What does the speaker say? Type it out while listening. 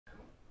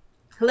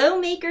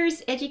Hello,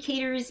 makers,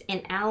 educators,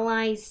 and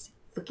allies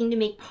looking to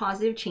make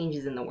positive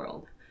changes in the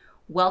world.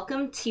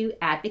 Welcome to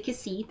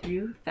Advocacy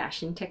through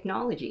Fashion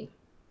Technology.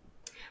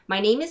 My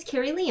name is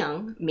Carrie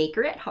Leung,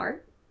 maker at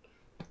heart,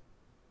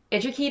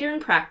 educator in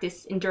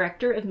practice, and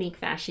director of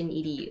MakeFashion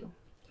Edu.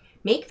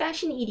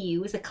 MakeFashion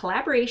Edu is a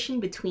collaboration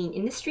between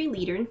industry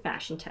leader in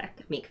fashion tech,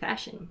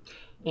 MakeFashion,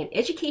 and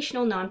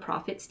educational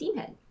nonprofit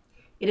SteamHead.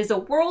 It is a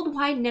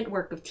worldwide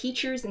network of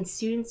teachers and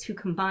students who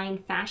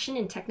combine fashion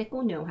and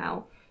technical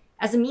know-how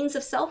as a means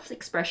of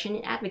self-expression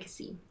and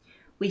advocacy.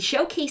 We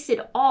showcase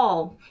it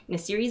all in a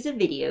series of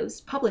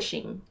videos,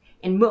 publishing,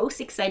 and most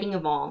exciting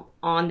of all,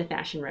 on the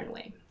fashion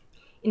runway.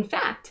 In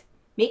fact,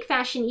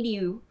 MakeFashion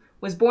Edu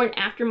was born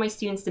after my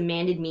students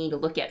demanded me to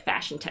look at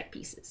fashion tech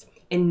pieces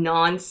and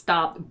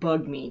non-stop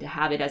bugged me to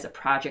have it as a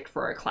project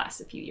for our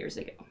class a few years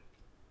ago.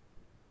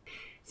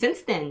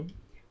 Since then,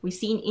 we've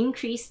seen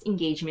increased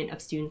engagement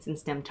of students in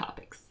STEM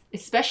topics,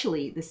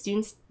 especially the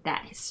students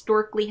that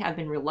historically have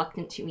been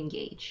reluctant to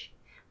engage.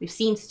 We've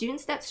seen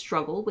students that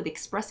struggle with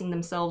expressing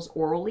themselves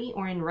orally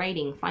or in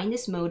writing find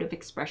this mode of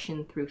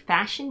expression through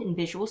fashion and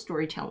visual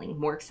storytelling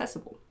more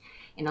accessible,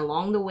 and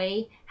along the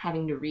way,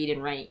 having to read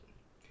and write.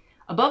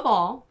 Above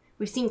all,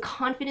 we've seen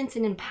confidence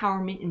and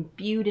empowerment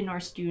imbued in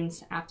our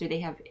students after they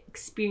have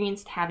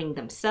experienced having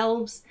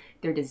themselves,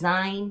 their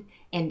design,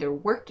 and their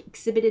work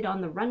exhibited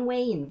on the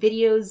runway in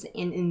videos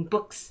and in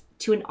books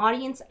to an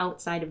audience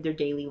outside of their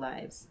daily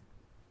lives.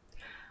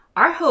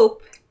 Our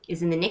hope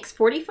is in the next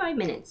 45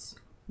 minutes,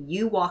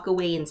 you walk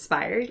away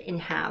inspired and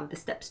have the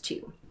steps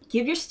too.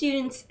 Give your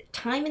students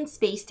time and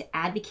space to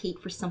advocate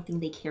for something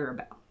they care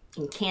about,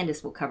 and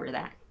Candice will cover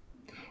that.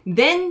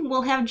 Then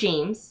we'll have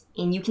James,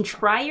 and you can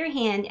try your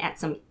hand at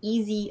some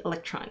easy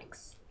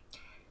electronics.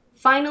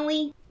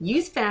 Finally,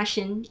 use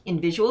fashion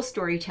and visual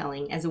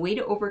storytelling as a way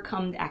to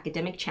overcome the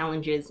academic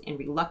challenges and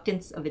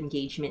reluctance of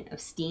engagement of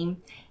STEAM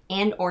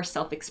and or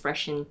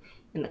self-expression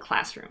in the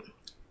classroom.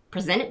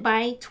 Presented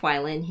by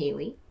Twila and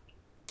Hayle.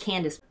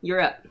 Candice,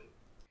 you're up.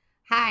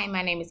 Hi,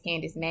 my name is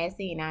Candice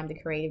and I'm the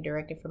creative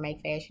director for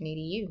MakeFashion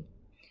Edu.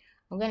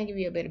 I'm going to give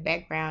you a bit of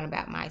background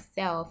about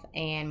myself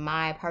and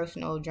my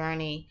personal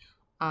journey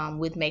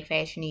with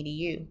MakeFashion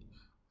Edu.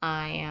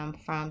 I am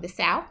from the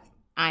South.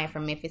 I am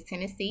from Memphis,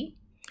 Tennessee.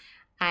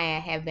 I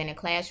have been a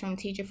classroom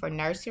teacher for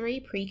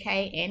nursery,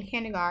 pre-K, and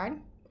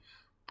kindergarten.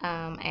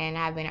 And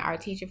I've been an art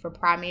teacher for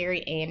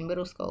primary and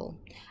middle school.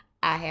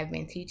 I have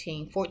been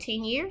teaching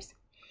 14 years,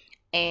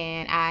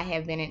 and I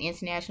have been an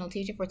international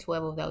teacher for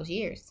 12 of those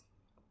years.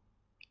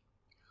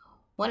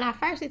 When I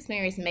first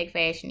experienced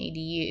MakeFashion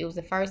Edu, it was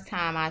the first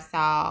time I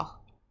saw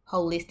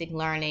holistic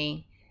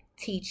learning,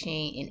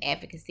 teaching, and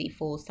advocacy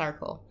full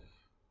circle.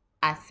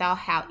 I saw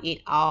how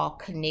it all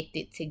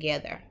connected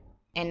together.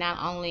 And not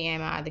only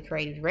am I the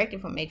creative director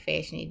for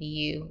MakeFashion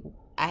Edu,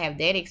 I have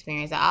that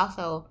experience. I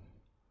also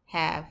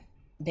have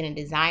been a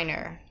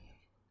designer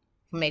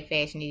for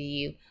MakeFashion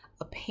Edu,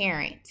 a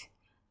parent,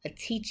 a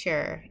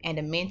teacher, and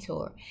a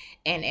mentor.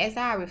 And as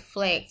I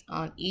reflect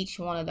on each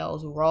one of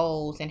those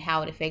roles and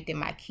how it affected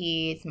my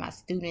kids, my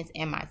students,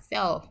 and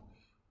myself,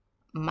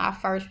 my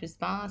first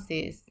response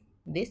is,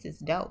 this is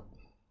dope.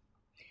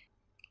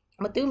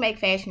 But through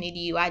MakeFashion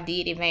Edu, I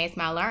did advance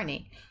my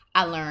learning.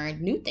 I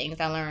learned new things.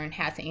 I learned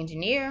how to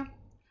engineer.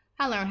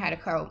 I learned how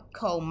to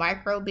code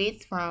micro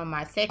bits from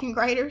my second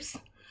graders.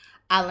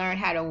 I learned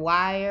how to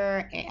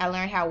wire, and I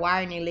learned how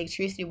wiring and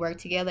electricity work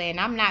together, and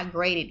I'm not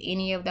great at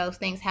any of those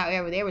things.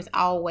 However, there was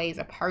always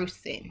a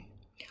person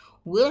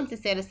willing to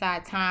set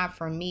aside time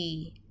for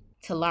me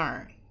to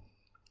learn.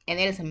 And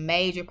that is a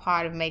major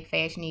part of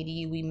MakeFashion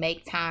Edu. We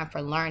make time for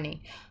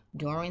learning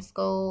during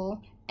school,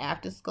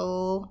 after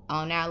school,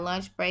 on our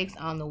lunch breaks,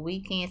 on the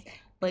weekends,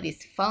 but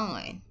it's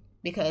fun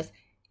because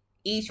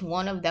each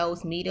one of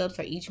those meetups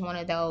or each one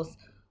of those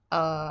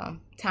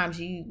times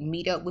you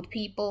meet up with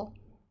people,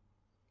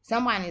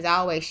 someone is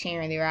always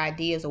sharing their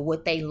ideas of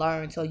what they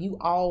learned. So you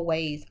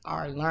always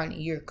are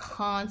learning. You're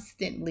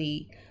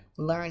constantly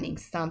learning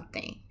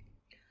something.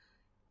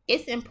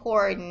 It's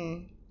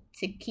important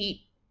to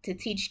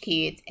teach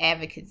kids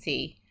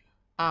advocacy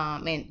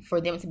and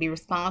for them to be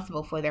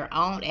responsible for their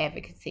own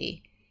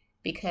advocacy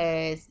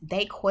because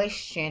they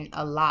question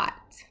a lot.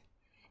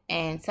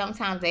 And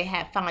sometimes they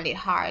find it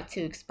hard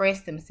to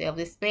express themselves,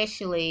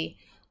 especially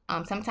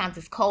sometimes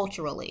it's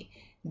culturally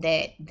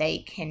that they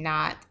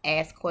cannot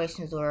ask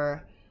questions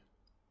or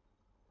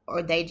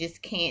they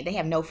just can't, they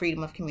have no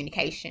freedom of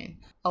communication,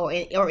 or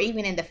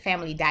even in the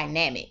family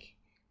dynamic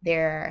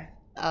there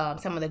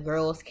some of the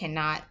girls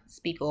cannot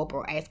speak up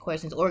or ask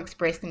questions or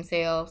express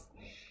themselves.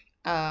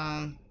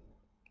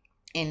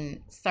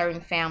 In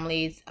certain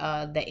families,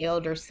 the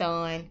elder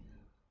son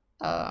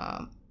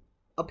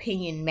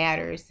opinion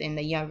matters and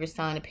the younger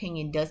son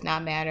opinion does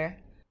not matter.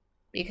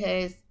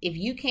 Because if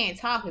you can't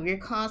talk, if you're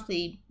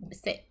constantly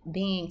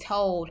being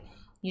told,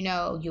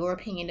 your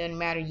opinion doesn't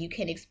matter, you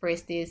can't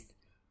express this,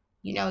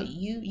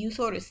 you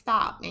sort of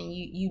stop and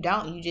you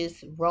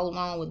just roll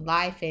on with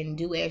life and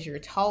do as you're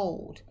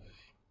told.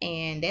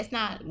 And that's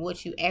not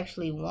what you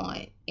actually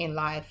want in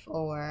life,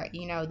 or,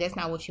 that's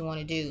not what you want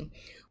to do.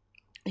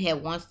 We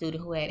had one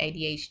student who had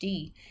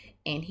ADHD,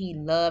 and he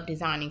loved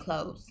designing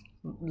clothes.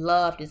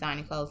 Loved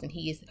designing clothes, and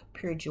he is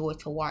pure joy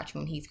to watch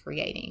when he's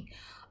creating.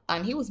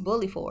 And he was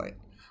bullied for it.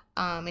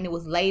 And it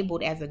was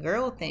labeled as a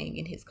girl thing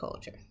in his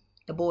culture.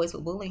 The boys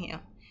would bully him.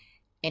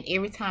 And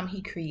every time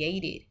he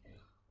created,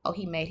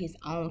 he made his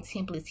own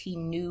templates. He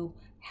knew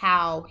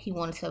how he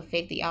wanted to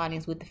affect the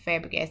audience with the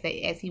fabric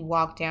as he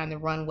walked down the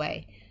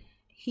runway.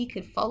 He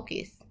could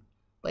focus,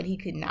 but he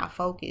could not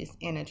focus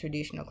in a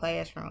traditional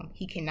classroom.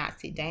 He cannot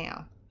sit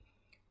down,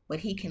 but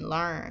he can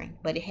learn,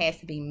 but it has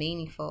to be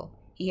meaningful.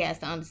 He has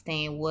to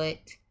understand what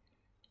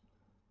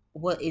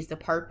is the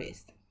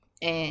purpose.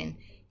 And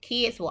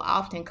kids will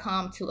often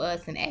come to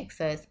us and ask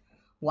us,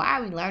 why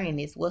are we learning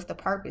this? What's the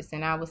purpose?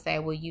 And I would say,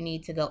 well, you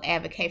need to go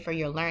advocate for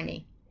your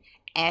learning.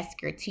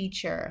 Ask your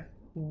teacher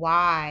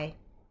why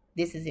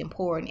this is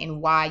important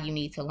and why you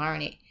need to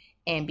learn it.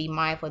 And be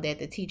mindful that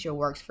the teacher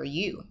works for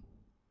you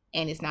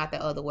and it's not the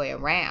other way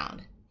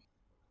around.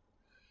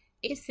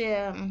 It's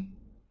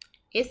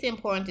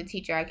important to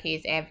teach our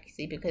kids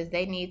advocacy because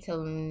they need to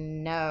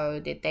know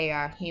that they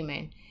are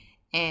human,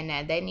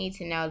 and they need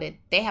to know that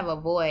they have a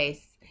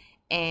voice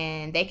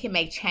and they can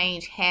make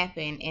change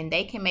happen, and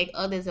they can make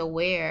others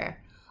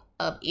aware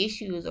of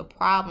issues or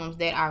problems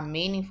that are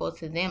meaningful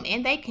to them,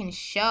 and they can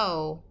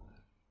show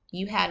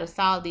you how to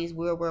solve these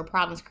real world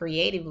problems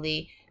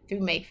creatively through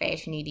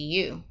MakeFashion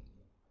Edu.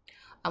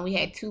 We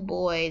had two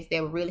boys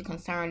that were really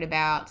concerned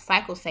about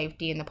cycle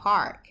safety in the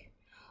park.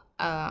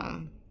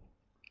 And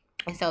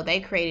so they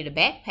created a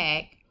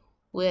backpack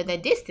with a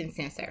distance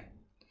sensor.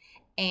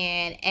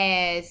 And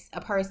as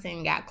a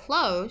person got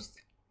close,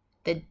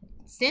 the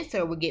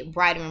sensor would get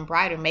brighter and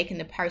brighter, making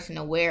the person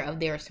aware of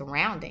their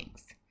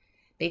surroundings.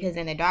 Because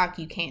in the dark,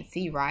 you can't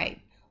see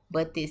right.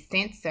 But this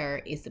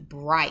sensor is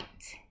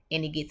bright,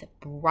 and it gets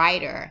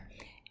brighter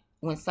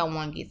when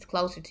someone gets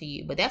closer to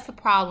you. But that's a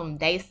problem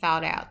they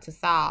sought out to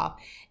solve.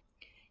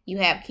 You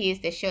have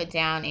kids that shut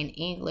down in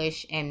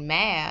English and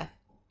math,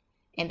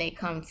 and they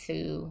come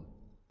to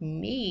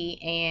me,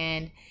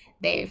 and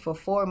they, for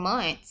 4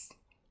 months,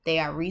 they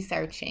are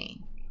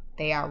researching,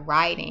 they are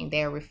writing,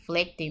 they're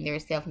reflecting, they're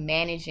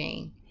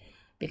self-managing,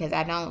 because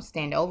I don't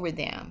stand over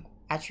them.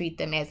 I treat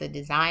them as a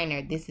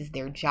designer. This is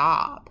their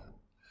job.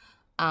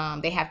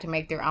 They have to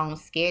make their own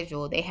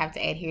schedule. They have to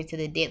adhere to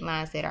the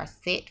deadlines that are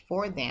set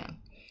for them.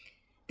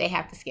 They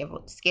have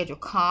to schedule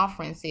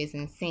conferences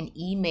and send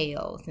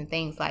emails and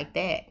things like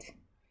that.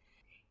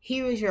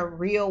 Here is your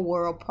real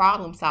world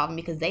problem solving,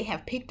 because they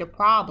have picked a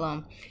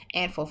problem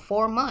and for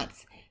 4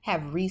 months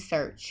have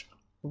researched,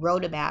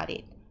 wrote about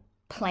it,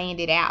 planned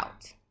it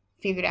out,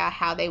 figured out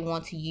how they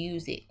want to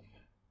use it,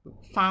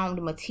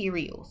 found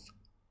materials,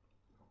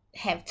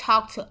 have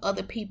talked to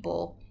other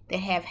people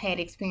that have had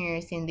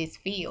experience in this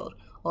field,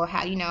 or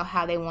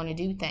how they want to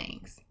do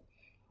things.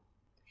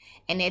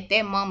 And at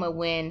that moment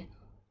when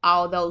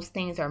all those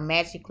things are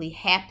magically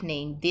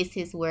happening, this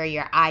is where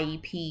your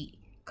IEP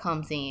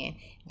comes in.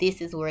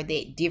 This is where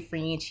that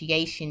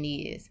differentiation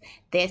is.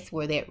 That's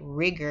where that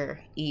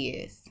rigor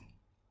is.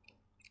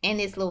 In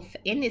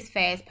this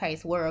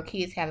fast-paced world,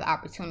 kids have the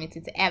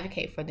opportunity to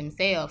advocate for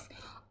themselves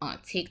on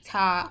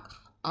TikTok,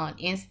 on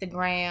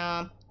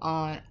Instagram,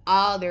 on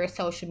all their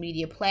social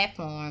media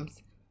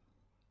platforms.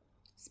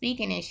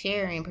 Speaking and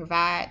sharing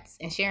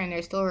sharing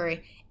their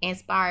story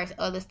inspires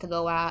others to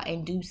go out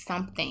and do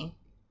something.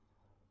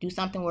 Do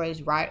something whether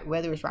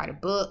it's write a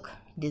book,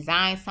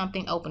 design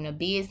something, open a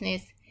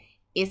business.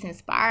 It's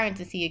inspiring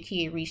to see a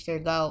kid reach their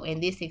goal,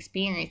 and this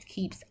experience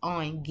keeps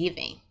on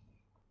giving.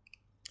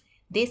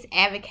 This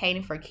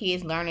advocating for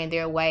kids learning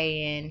their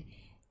way and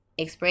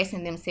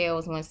expressing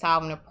themselves when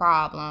solving a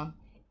problem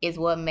is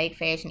what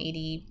MakeFashion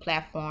Edu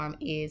platform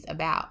is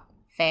about.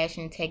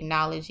 Fashion,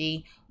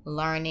 technology,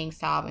 learning,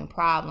 solving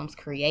problems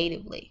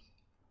creatively.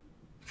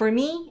 For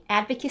me,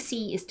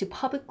 advocacy is to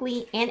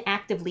publicly and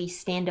actively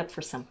stand up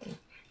for something,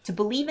 to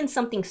believe in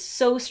something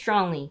so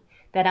strongly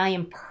that I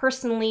am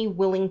personally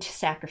willing to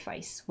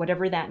sacrifice,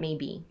 whatever that may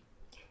be.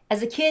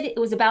 As a kid, it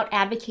was about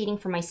advocating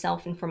for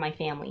myself and for my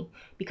family,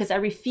 because I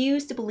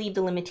refused to believe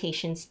the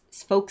limitations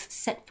folks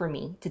set for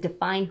me to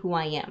define who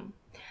I am.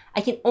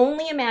 I can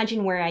only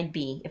imagine where I'd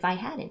be if I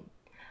hadn't.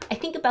 I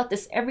think about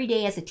this every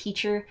day as a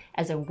teacher,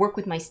 as I work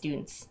with my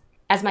students.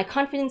 As my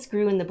confidence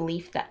grew in the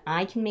belief that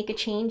I can make a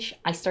change,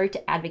 I started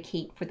to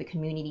advocate for the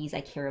communities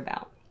I care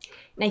about.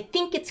 And I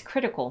think it's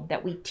critical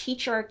that we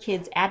teach our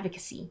kids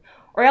advocacy,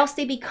 or else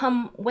they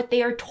become what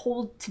they are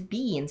told to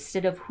be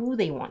instead of who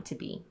they want to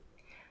be.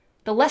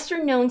 The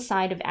lesser known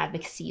side of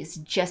advocacy is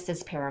just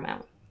as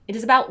paramount. It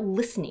is about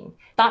listening,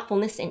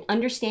 thoughtfulness, and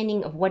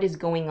understanding of what is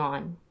going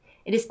on.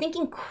 It is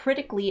thinking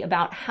critically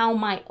about how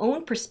my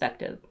own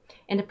perspective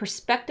and the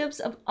perspectives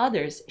of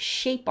others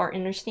shape our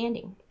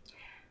understanding.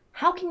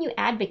 How can you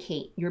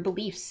advocate your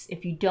beliefs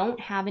if you don't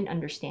have an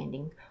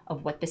understanding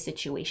of what the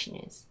situation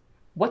is,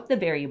 what the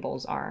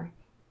variables are,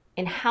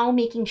 and how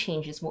making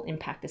changes will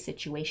impact the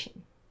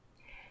situation?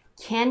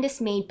 Candice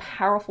made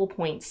powerful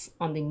points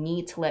on the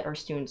need to let our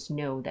students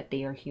know that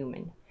they are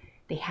human.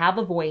 They have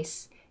a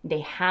voice,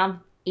 they have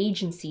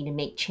agency to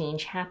make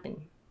change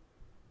happen.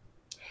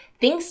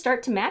 things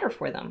start to matter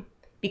for them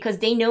because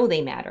they know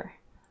they matter.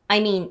 I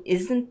mean,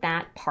 isn't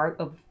that part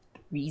of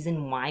the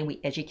reason why we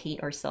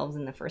educate ourselves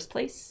in the first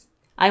place?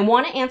 I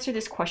want to answer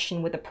this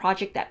question with a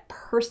project that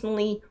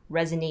personally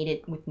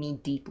resonated with me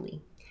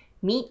deeply.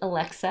 Meet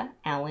Alexa,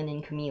 Alan,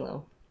 and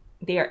Camilo.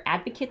 They are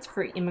advocates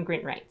for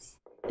immigrant rights.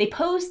 They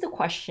posed the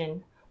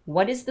question,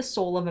 what is the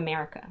soul of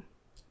America?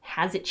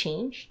 Has it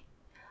changed?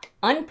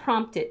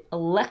 Unprompted,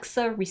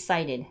 Alexa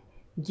recited,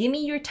 "Give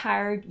me your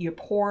tired, your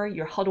poor,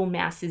 your huddled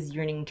masses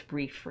yearning to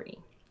breathe free."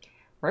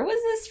 Where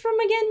was this from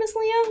again, Miss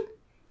Leung?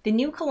 The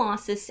new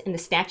Colossus and the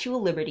Statue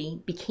of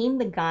Liberty became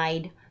the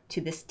guide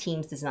to this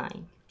team's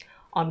design.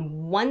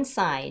 On one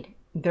side,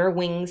 their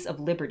wings of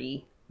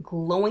liberty,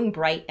 glowing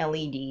bright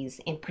LEDs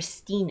and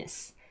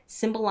pristineness,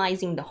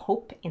 symbolizing the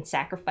hope and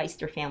sacrifice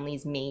their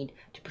families made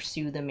to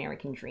pursue the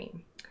American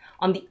dream.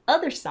 On the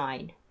other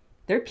side,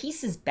 their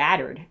pieces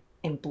battered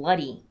and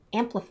bloody,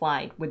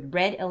 amplified with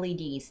red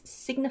LEDs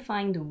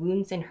signifying the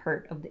wounds and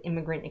hurt of the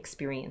immigrant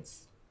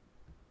experience.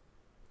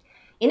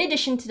 In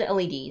addition to the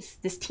LEDs,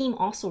 this team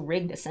also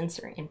rigged a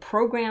sensor and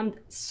programmed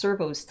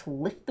servos to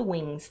lift the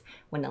wings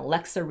when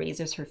Alexa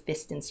raises her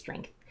fist in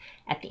strength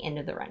at the end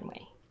of the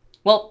runway.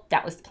 Well,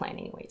 that was the plan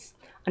anyways.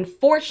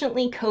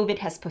 Unfortunately, COVID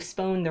has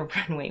postponed the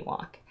runway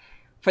walk.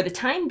 For the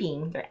time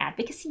being, their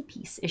advocacy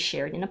piece is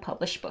shared in a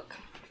published book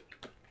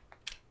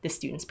the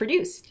students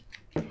produced.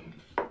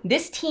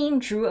 This team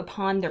drew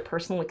upon their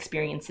personal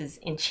experiences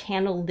and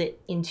channeled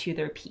it into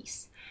their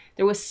piece.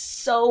 There was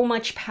so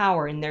much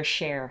power in their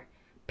share.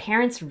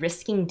 Parents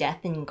risking death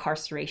and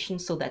incarceration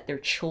so that their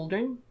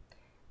children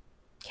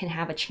can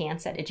have a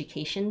chance at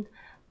education.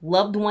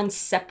 Loved ones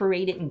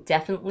separated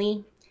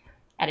indefinitely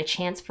at a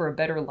chance for a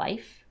better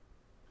life.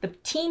 The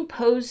team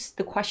posed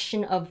the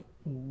question of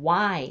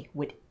why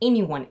would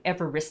anyone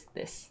ever risk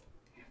this?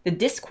 The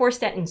discourse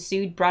that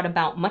ensued brought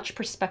about much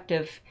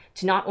perspective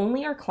to not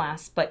only our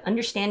class, but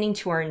understanding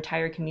to our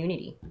entire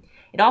community.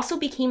 It also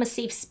became a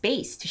safe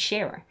space to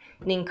share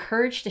and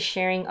encouraged the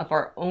sharing of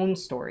our own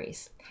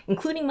stories,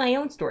 including my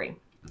own story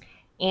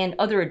and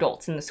other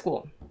adults in the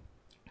school.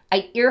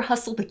 I ear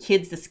hustled the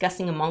kids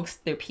discussing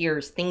amongst their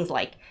peers things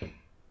like,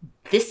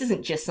 "This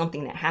isn't just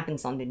something that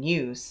happens on the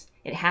news.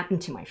 It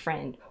happened to my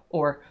friend."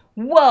 Or,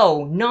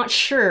 "Whoa, not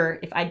sure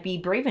if I'd be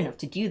brave enough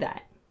to do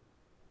that."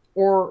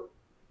 Or,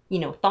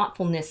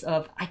 thoughtfulness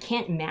of, "I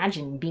can't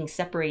imagine being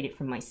separated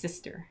from my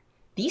sister."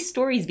 These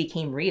stories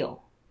became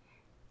real.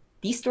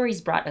 These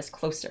stories brought us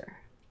closer.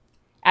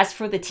 As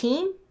for the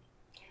team,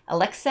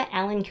 Alexa,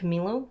 Alan,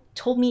 Camilo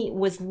told me it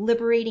was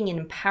liberating and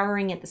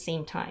empowering at the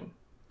same time.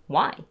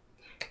 Why?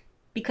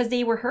 Because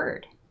they were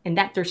heard and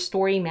that their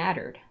story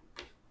mattered.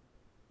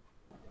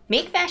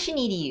 MakeFashion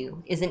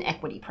Edu is an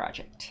equity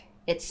project.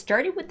 It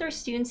started with our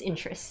students'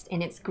 interest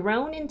and it's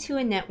grown into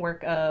a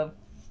network of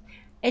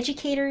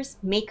educators,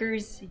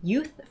 makers,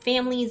 youth,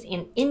 families,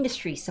 and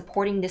industry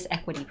supporting this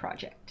equity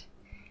project.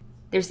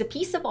 There's a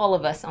piece of all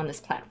of us on this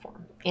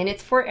platform, and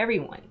it's for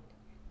everyone.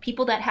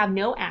 People that have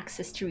no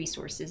access to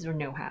resources or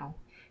know-how,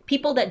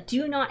 people that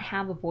do not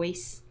have a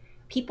voice,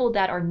 people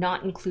that are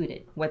not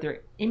included,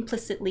 whether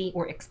implicitly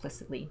or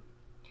explicitly.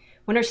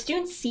 When our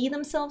students see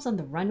themselves on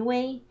the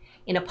runway,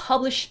 in a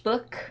published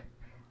book,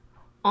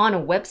 on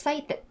a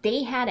website that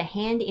they had a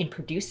hand in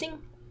producing,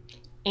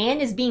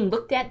 and is being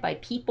looked at by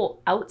people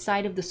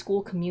outside of the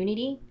school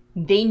community,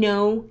 they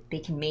know they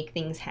can make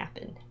things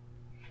happen.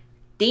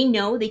 They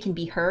know they can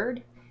be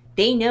heard.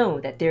 They know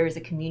that there is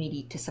a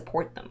community to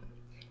support them.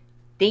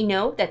 They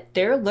know that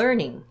their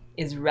learning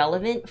is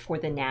relevant for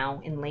the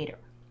now and later.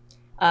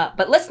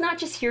 But let's not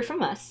just hear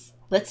from us.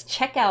 Let's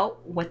check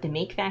out what the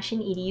MakeFashion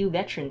Edu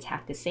veterans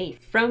have to say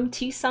from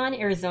Tucson,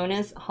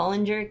 Arizona's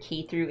Hollinger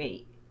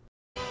K-8.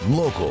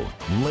 Local,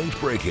 late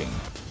breaking.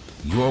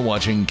 You're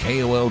watching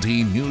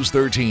KOLT News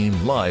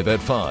 13 live at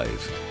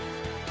 5.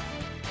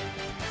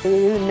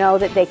 You know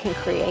that they can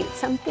create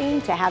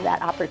something to have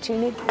that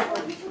opportunity.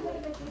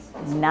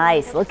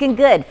 Nice, looking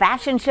good.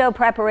 Fashion show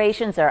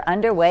preparations are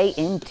underway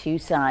in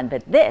Tucson,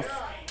 but this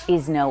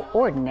is no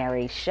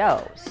ordinary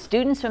show.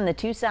 Students from the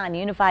Tucson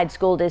Unified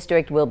School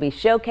District will be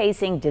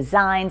showcasing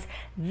designs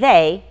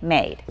they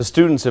made. The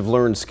students have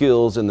learned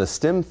skills in the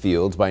STEM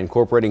fields by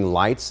incorporating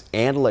lights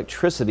and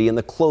electricity in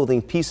the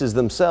clothing pieces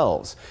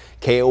themselves.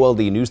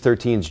 KOLD News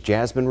 13's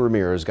Jasmine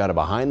Ramirez got a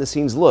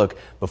behind-the-scenes look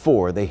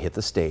before they hit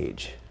the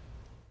stage.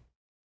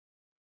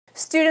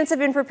 Students have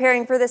been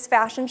preparing for this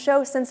fashion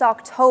show since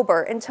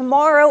October, and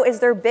tomorrow is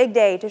their big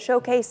day to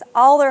showcase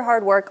all their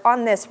hard work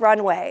on this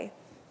runway.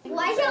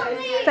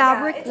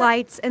 Fabric,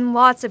 lights, and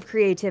lots of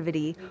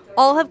creativity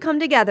all have come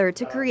together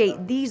to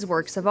create these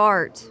works of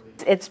art.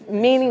 It's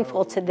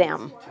meaningful to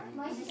them.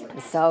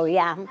 So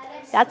yeah,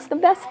 that's the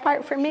best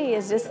part for me,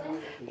 is just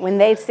when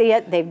they see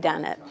it, they've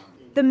done it.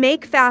 The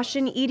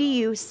MakeFashion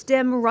Edu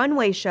STEM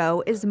runway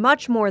show is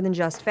much more than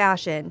just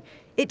fashion.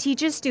 It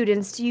teaches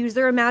students to use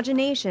their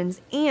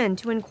imaginations and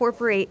to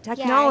incorporate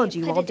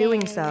technology while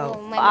doing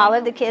so. All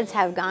of the kids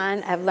have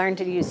learned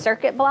to use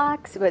circuit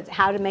blocks,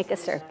 how to make a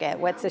circuit,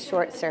 what's a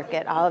short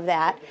circuit, all of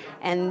that.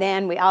 And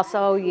then we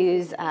also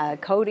use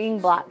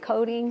coding, block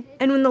coding.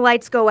 And when the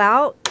lights go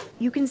out,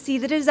 you can see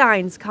the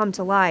designs come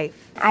to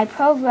life. I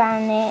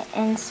program it,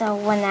 and so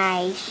when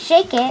I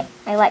shake it,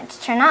 my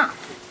lights turn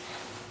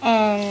off.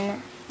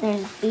 And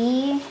there's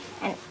B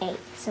and A,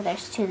 so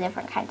there's 2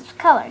 different kinds of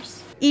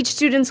colors. Each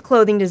student's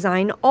clothing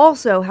design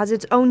also has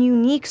its own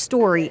unique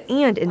story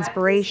and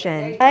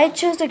inspiration. I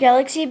chose the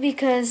galaxy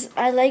because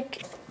I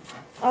like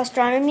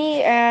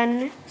astronomy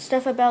and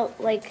stuff about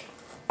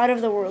out of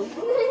the world.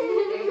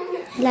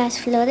 Las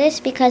Flores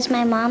because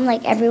my mom,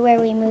 everywhere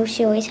we moved,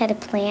 she always had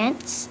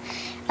plants.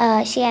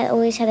 She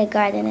always had a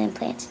garden and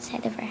plants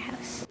inside of her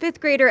house. 5th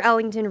grader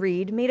Ellington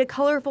Reed made a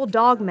colorful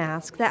dog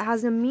mask that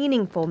has a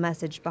meaningful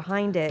message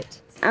behind it.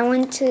 I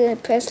want to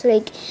press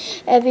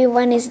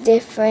everyone is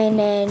different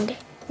and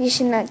you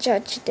should not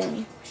judge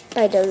them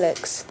by their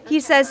looks.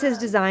 He says his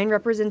design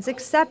represents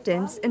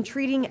acceptance and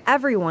treating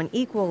everyone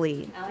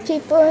equally.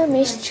 People are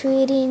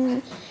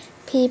mistreating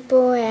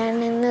people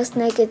and animals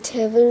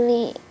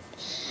negatively,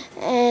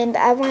 and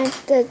I want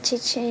that to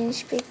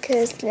change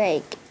because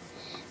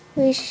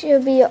we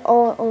should be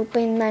all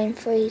open-minded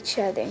for each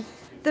other.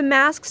 The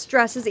masks,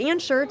 dresses,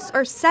 and shirts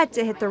are set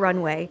to hit the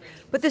runway,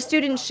 but the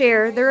students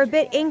share they're a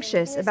bit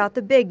anxious about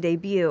the big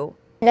debut.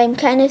 I'm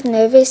kind of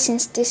nervous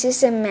since this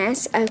is a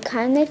mask. I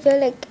kind of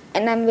feel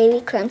and I'm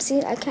really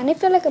clumsy, I kind of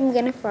feel like I'm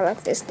going to fall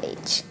off the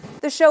stage.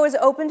 The show is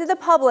open to the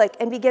public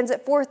and begins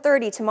at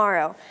 4:30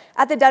 tomorrow.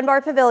 At the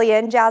Dunbar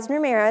Pavilion,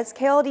 Jasmine Ramirez,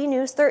 KOLD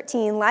News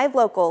 13, live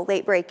local,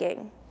 late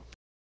breaking.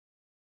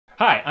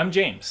 Hi, I'm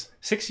James.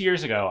 6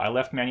 years ago, I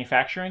left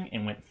manufacturing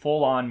and went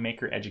full-on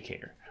maker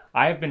educator.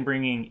 I have been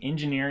bringing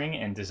engineering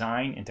and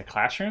design into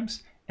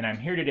classrooms, and I'm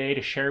here today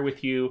to share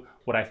with you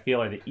what I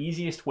feel are the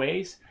easiest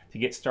ways to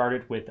get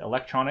started with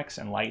electronics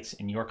and lights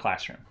in your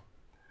classroom.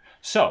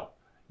 So,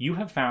 you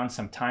have found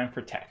some time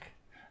for tech.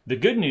 The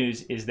good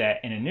news is that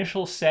an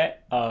initial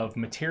set of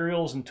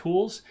materials and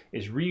tools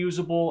is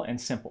reusable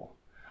and simple.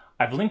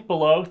 I've linked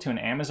below to an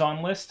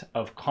Amazon list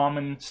of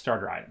common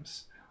starter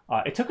items.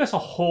 It took us a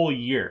whole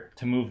year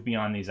to move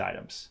beyond these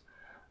items.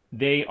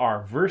 They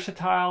are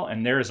versatile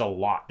and there is a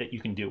lot that you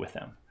can do with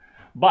them.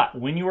 But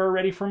when you are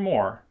ready for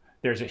more,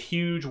 there's a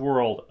huge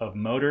world of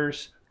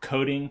motors,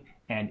 coding,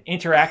 and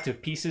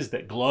interactive pieces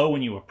that glow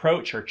when you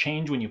approach or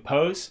change when you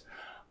pose.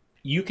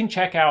 You can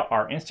check out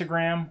our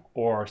Instagram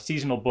or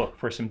seasonal book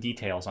for some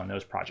details on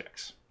those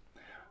projects.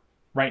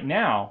 Right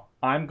now,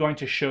 I'm going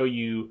to show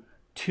you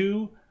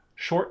 2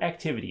 short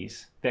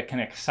activities that can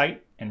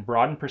excite and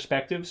broaden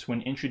perspectives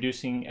when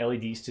introducing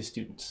LEDs to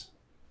students.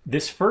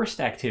 This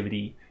first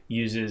activity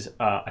uses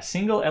a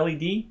single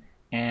LED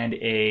and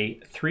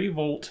a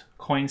 3-volt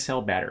coin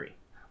cell battery.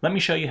 Let me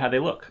show you how they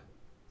look.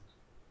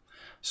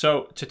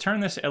 So to turn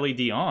this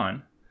LED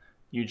on,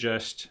 you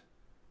just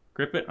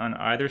grip it on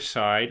either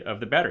side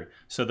of the battery.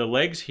 So the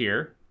legs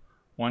here,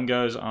 one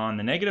goes on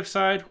the negative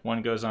side,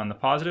 one goes on the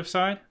positive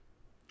side.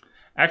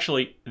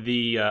 Actually,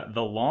 the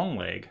long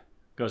leg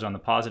goes on the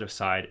positive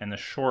side and the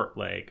short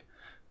leg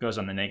goes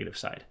on the negative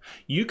side.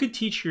 You could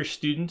teach your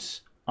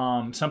students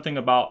something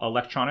about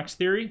electronics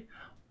theory,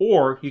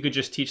 or you could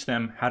just teach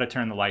them how to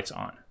turn the lights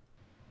on.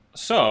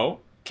 So,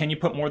 can you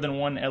put more than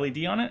one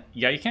LED on it?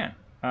 Yeah, you can.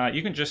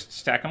 You can just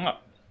stack them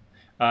up.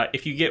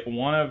 If you get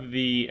one of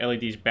the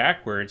LEDs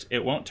backwards,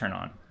 it won't turn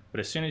on. But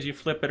as soon as you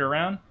flip it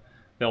around,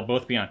 they'll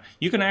both be on.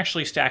 You can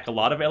actually stack a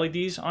lot of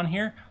LEDs on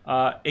here.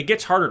 It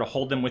gets harder to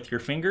hold them with your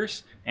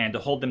fingers and to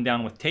hold them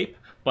down with tape,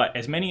 but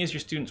as many as your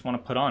students want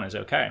to put on is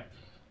okay.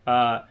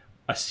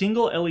 A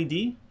single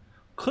LED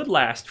could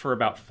last for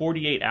about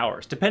 48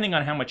 hours, depending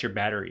on how much your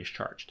battery is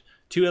charged.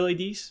 2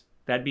 LEDs,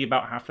 that'd be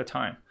about half the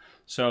time.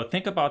 So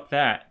think about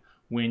that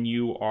when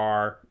you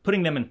are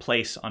putting them in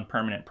place on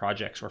permanent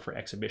projects or for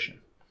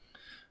exhibition.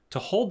 To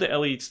hold the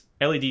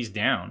LEDs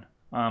down,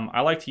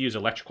 I like to use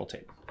electrical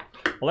tape.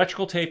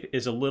 Electrical tape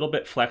is a little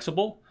bit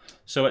flexible,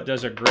 so it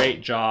does a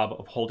great job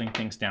of holding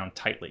things down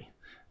tightly.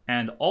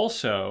 And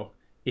also,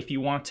 if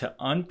you want to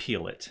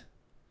unpeel it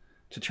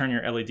to turn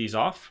your LEDs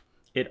off,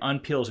 it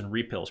unpeels and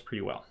repeels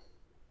pretty well.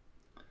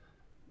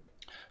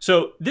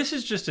 So this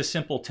is just a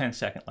simple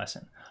 10-second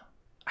lesson.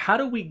 How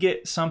do we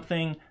get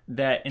something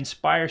that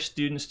inspires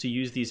students to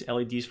use these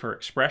LEDs for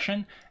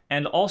expression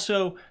and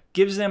also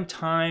gives them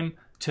time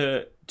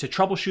to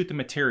troubleshoot the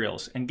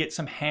materials and get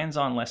some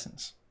hands-on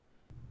lessons?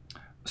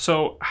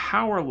 So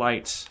how are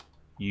lights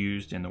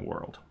used in the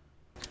world?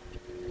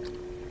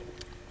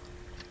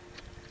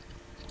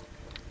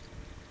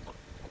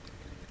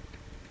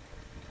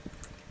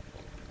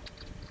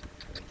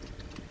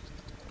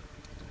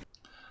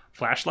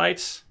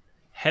 Flashlights,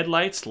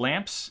 headlights,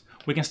 lamps.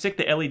 We can stick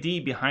the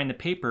LED behind the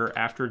paper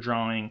after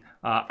drawing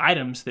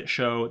items that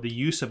show the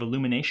use of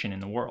illumination in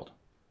the world.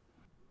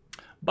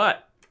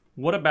 But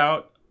what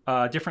about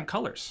different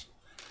colors?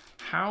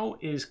 How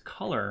is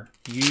color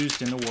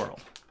used in the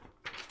world?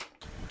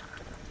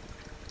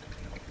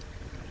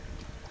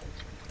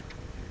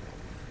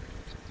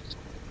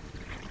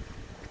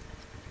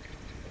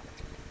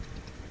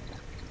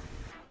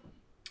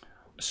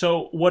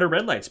 So what do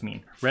red lights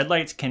mean? Red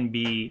lights can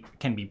be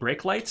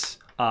brake lights.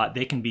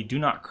 They can be do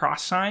not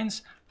cross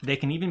signs. They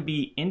can even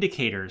be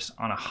indicators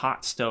on a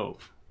hot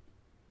stove.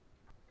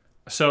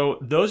 So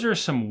those are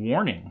some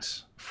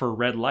warnings for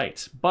red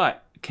lights,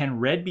 but can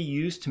red be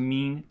used to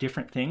mean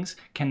different things?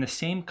 Can the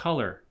same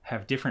color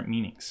have different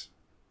meanings?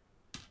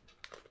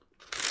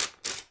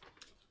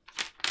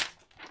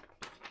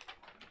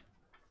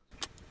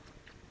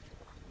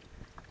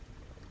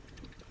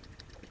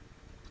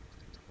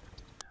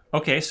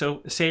 Okay,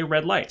 so say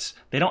red lights.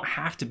 They don't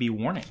have to be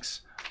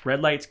warnings.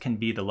 Red lights can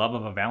be the love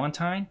of a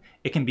Valentine.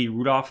 It can be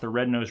Rudolph the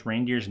Red-Nosed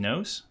Reindeer's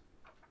nose.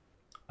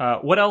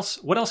 What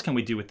else can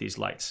we do with these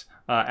lights?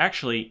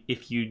 Actually,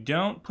 if you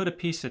don't put a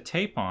piece of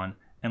tape on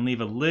and leave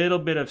a little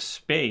bit of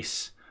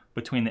space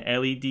between the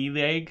LED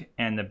leg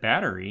and the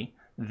battery,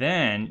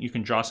 then you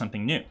can draw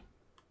something new.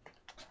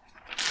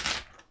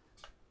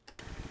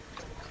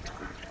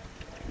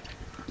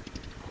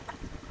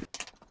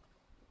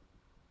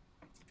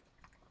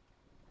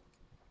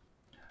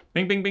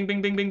 Bing, bing, bing,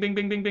 bing, bing, bing, bing,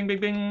 bing, bing, bing, bing,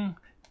 bing.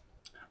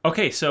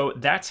 Okay, so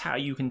that's how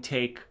you can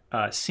take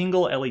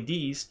single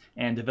LEDs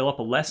and develop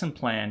a lesson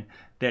plan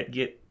that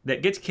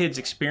gets kids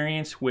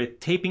experience with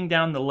taping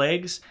down the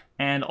legs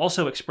and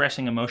also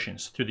expressing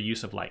emotions through the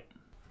use of light.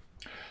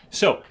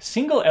 So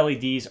single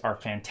LEDs are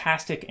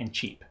fantastic and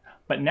cheap,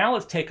 but now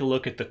let's take a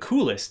look at the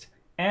coolest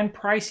and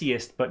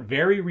priciest but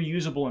very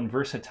reusable and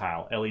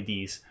versatile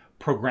LEDs,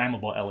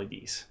 programmable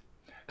LEDs.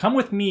 Come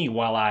with me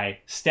while I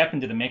step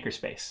into the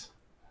makerspace.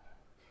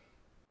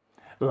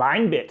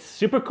 Line bits,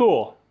 super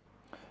cool.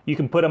 You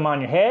can put them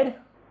on your head.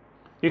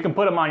 You can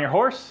put them on your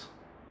horse.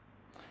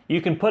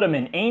 You can put them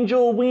in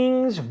angel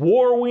wings,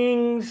 war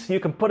wings. You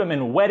can put them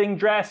in wedding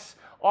dress,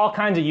 all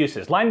kinds of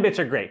uses. Line bits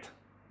are great.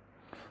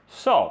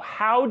 So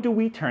how do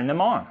we turn them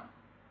on?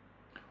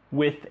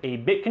 With a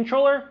bit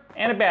controller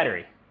and a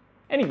battery,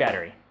 any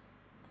battery.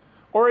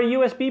 Or a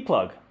USB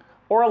plug,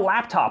 or a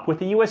laptop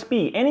with a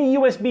USB, any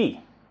USB.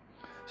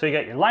 So you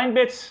got your line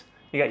bits,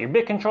 you got your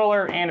bit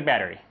controller, and a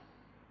battery.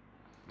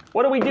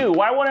 What do we do?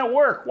 Why won't it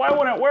work? Why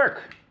won't it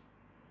work?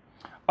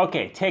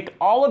 Okay, take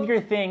all of your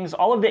things,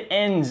 all of the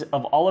ends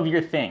of all of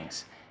your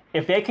things.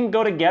 If they can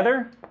go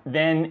together,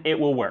 then it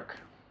will work.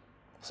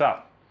 So,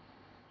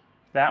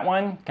 that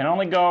one can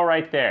only go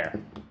right there.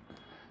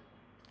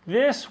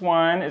 This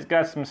one has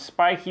got some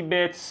spiky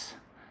bits,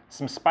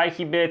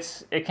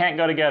 It can't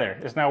go together.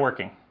 It's not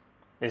working.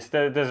 It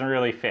doesn't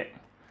really fit.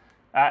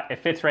 It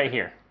fits right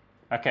here.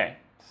 Okay,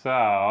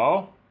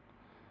 so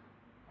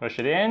push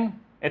it in.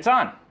 It's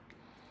on.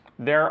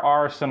 There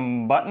are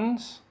some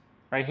buttons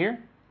right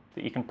here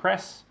that you can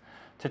press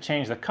to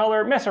change the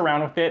color. Mess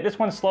around with it. This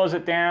one slows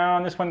it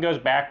down. This one goes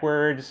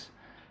backwards.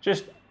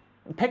 Just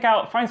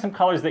find some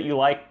colors that you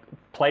like.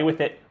 Play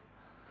with it.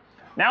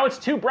 Now it's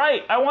too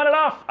bright. I want it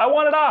off. I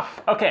want it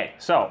off. Okay,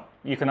 so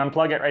you can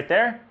unplug it right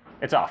there.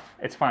 It's off.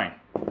 It's fine.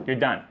 You're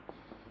done.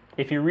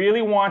 If you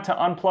really want to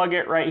unplug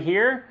it right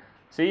here,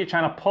 see, you're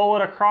trying to pull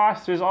it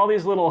across. There's all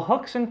these little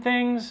hooks and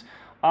things.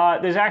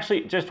 There's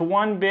actually just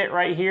one bit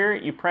right here.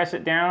 You press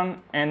it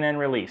down and then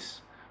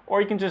release.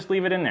 Or you can just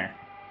leave it in there.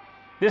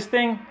 This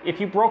thing, if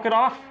you broke it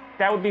off,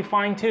 that would be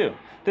fine too.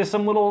 There's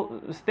some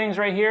little things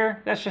right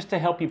here. That's just to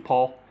help you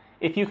pull.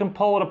 If you can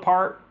pull it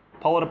apart,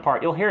 pull it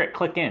apart. You'll hear it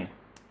click in.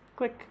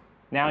 Click.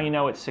 Now you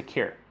know it's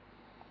secure.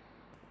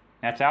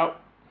 That's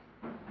out.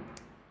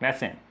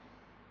 That's in.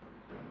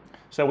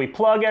 So we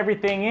plug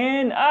everything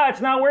in.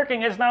 It's not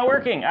working. It's not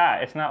working.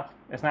 It's not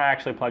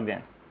actually plugged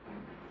in.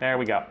 There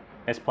we go.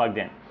 It's plugged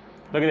in.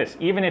 Look at this.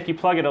 Even if you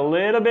plug it a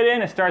little bit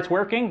in, it starts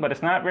working, but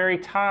it's not very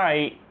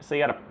tight, so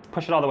you got to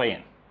push it all the way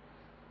in.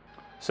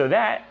 So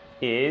that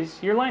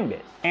is your line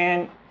bit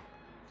and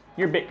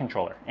your bit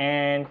controller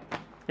and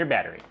your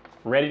battery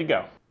ready to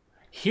go.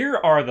 Here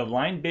are the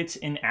line bits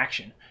in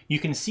action. You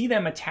can see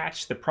them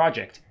attached to the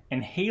project,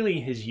 and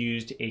Hayle has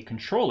used a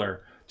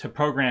controller to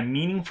program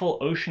meaningful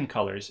ocean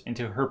colors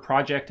into her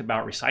project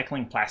about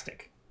recycling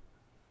plastic.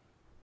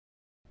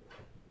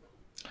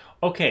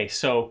 Okay,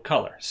 so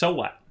color. So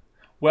what?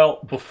 Well,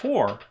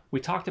 before,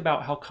 we talked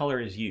about how color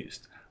is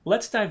used.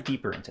 Let's dive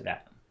deeper into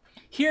that.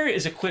 Here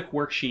is a quick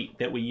worksheet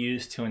that we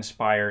use to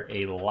inspire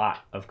a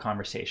lot of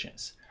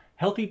conversations,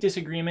 healthy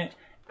disagreement,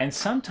 and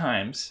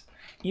sometimes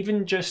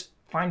even just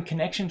find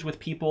connections with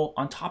people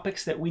on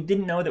topics that we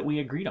didn't know that we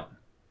agreed on.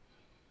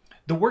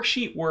 The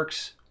worksheet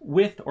works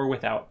with or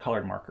without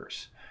colored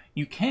markers.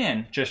 You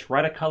can just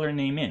write a color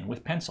name in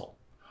with pencil,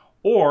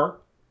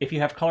 or if you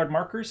have colored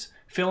markers,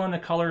 fill in the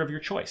color of your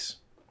choice.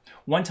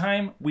 One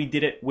time we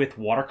did it with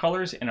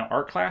watercolors in an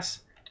art class,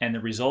 and the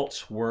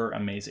results were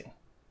amazing.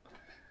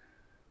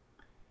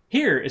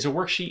 Here is a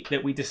worksheet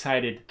that we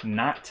decided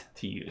not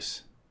to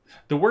use.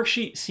 The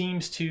worksheet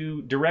seems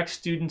to direct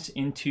students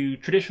into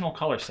traditional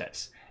color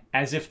sets,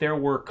 as if there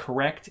were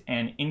correct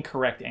and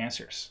incorrect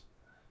answers.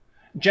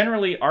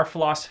 Generally, our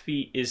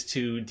philosophy is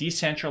to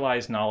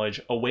decentralize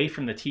knowledge away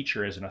from the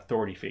teacher as an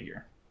authority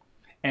figure,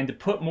 and to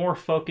put more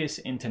focus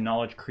into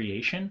knowledge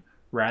creation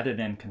rather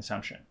than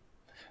consumption.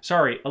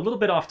 Sorry, a little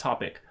bit off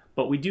topic,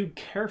 but we do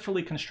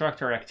carefully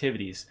construct our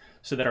activities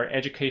so that our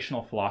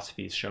educational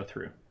philosophies show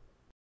through.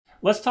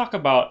 Let's talk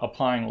about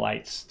applying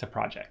lights to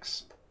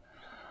projects.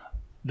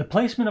 The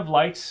placement of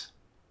lights,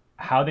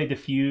 how they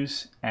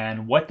diffuse,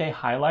 and what they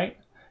highlight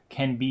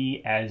can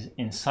be as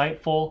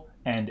insightful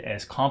and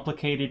as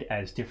complicated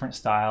as different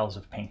styles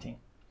of painting.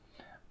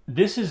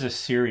 This is a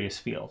serious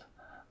field,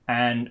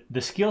 and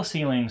the skill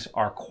ceilings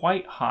are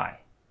quite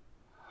high.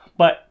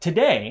 But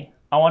today,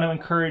 I want to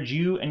encourage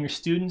you and your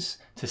students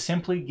to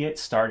simply get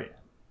started.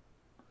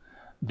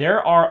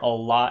 There are a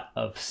lot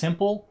of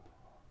simple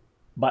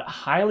but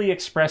highly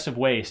expressive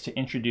ways to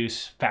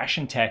introduce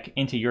fashion tech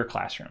into your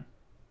classroom.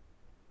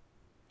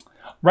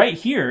 Right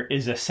here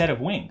is a set of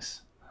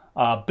wings,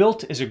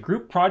 built as a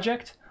group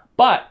project,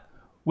 but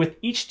with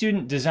each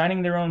student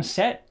designing their own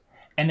set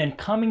and then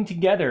coming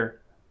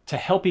together to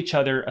help each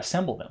other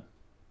assemble them.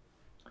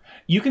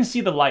 You can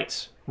see the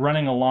lights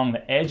running along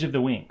the edge of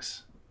the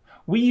wings.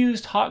 We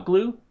used hot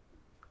glue.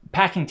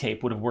 Packing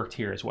tape would have worked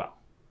here as well.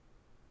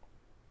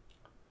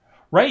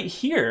 Right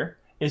here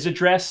is a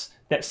dress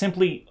that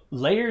simply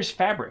layers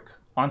fabric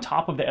on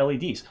top of the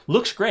LEDs.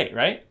 Looks great,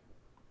 right?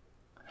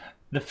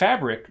 The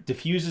fabric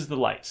diffuses the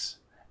lights,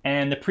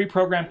 and the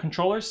pre-programmed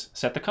controllers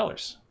set the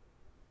colors.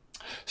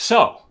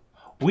 So,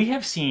 we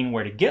have seen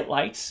where to get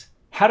lights,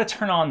 how to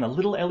turn on the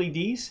little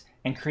LEDs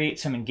and create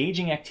some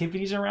engaging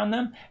activities around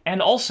them,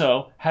 and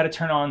also how to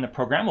turn on the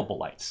programmable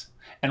lights,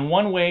 and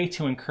one way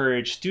to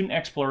encourage student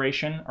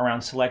exploration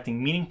around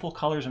selecting meaningful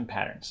colors and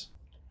patterns.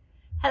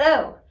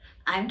 Hello,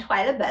 I'm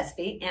Twila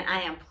Busby, and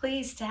I am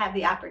pleased to have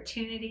the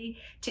opportunity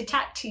to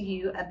talk to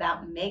you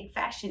about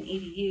MakeFashion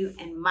Edu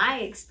and my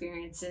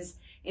experiences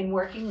in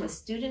working with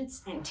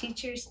students and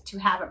teachers to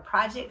have a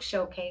project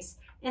showcase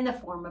in the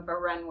form of a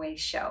runway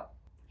show.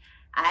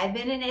 I've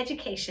been in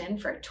education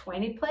for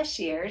 20 plus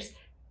years,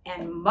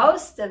 and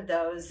most of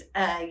those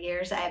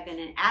years I have been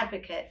an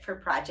advocate for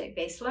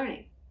project-based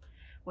learning.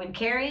 When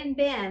Carrie and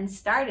Ben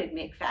started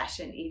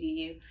MakeFashion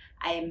Edu,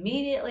 I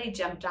immediately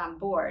jumped on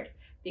board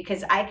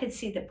because I could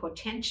see the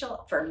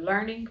potential for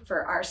learning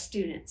for our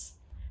students.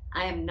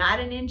 I am not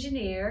an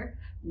engineer,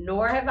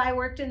 nor have I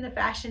worked in the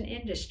fashion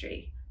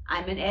industry.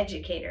 I'm an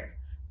educator,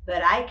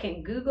 but I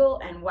can Google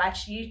and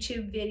watch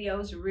YouTube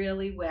videos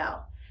really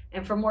well.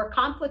 And for more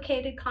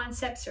complicated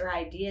concepts or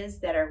ideas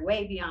that are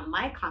way beyond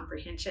my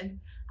comprehension,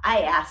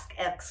 I ask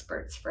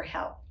experts for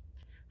help.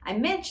 I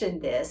mention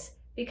this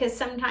because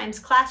sometimes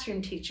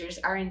classroom teachers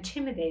are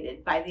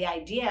intimidated by the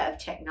idea of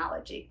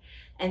technology,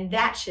 and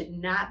that should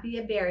not be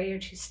a barrier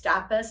to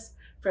stop us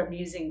from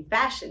using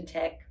fashion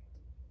tech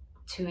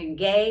to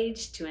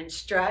engage, to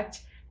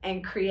instruct,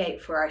 and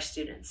create for our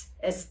students,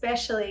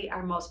 especially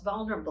our most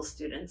vulnerable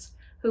students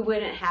who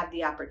wouldn't have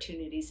the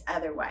opportunities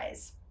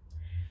otherwise.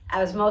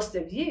 As most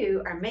of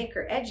you are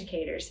maker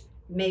educators,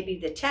 maybe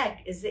the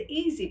tech is the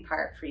easy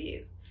part for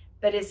you,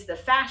 but it's the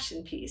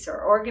fashion piece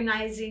or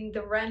organizing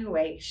the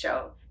runway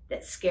show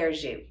that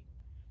scares you.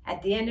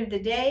 At the end of the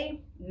day,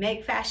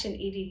 MakeFashion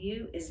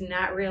Edu is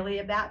not really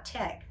about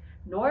tech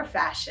nor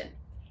fashion.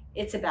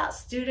 It's about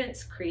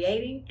students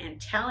creating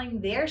and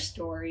telling their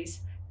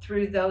stories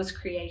through those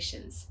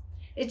creations.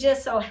 It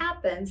just so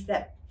happens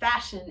that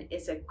fashion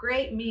is a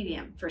great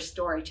medium for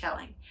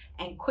storytelling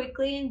and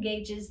quickly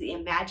engages the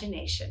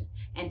imagination,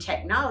 and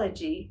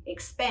technology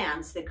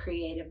expands the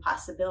creative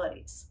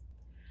possibilities.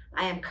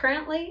 I am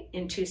currently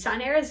in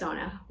Tucson,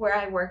 Arizona, where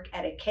I work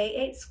at a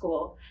K-8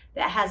 school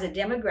that has a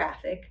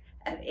demographic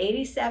of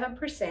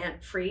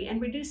 87% free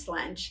and reduced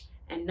lunch,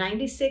 and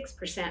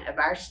 96% of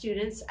our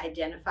students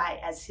identify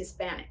as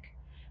Hispanic.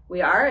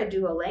 We are a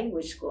dual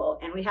language school,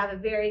 and we have a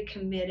very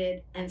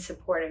committed and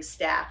supportive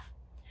staff.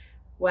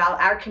 While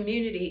our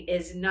community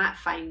is not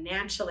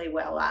financially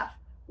well off,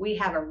 we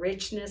have a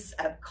richness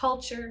of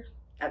culture,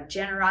 of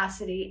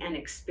generosity, and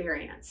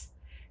experience.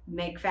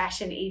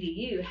 MakeFashion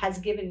Edu has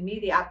given me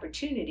the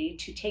opportunity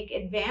to take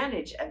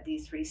advantage of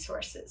these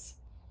resources.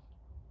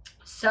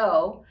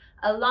 So,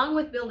 along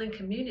with building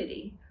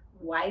community,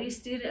 why do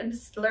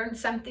students learn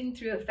something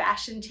through a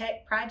fashion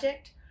tech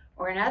project?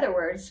 Or in other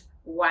words,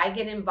 why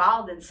get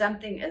involved in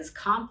something as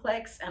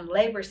complex and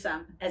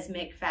laborsome as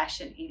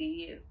MakeFashion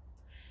Edu?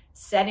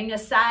 Setting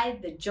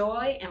aside the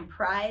joy and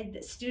pride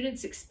that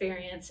students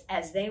experience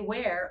as they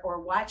wear or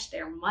watch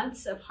their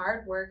months of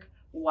hard work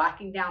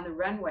walking down the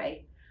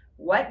runway,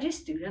 what do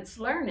students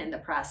learn in the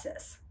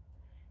process?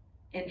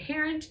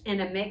 Inherent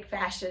in a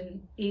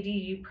MakeFashion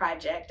Edu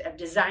project of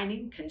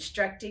designing,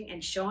 constructing,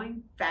 and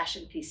showing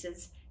fashion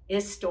pieces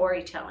is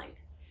storytelling.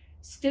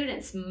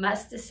 Students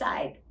must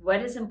decide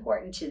what is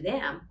important to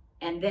them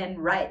and then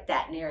write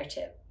that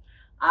narrative.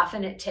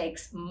 Often it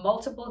takes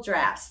multiple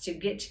drafts to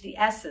get to the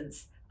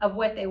essence of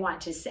what they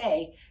want to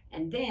say,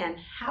 and then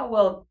how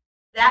will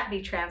that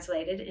be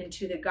translated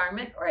into the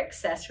garment or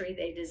accessory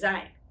they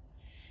design.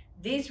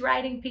 These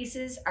writing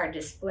pieces are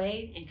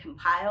displayed and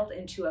compiled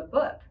into a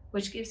book,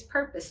 which gives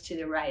purpose to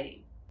the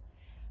writing.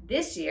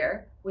 This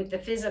year, with the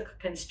physical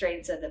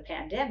constraints of the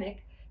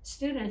pandemic,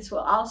 students will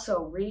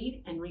also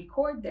read and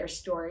record their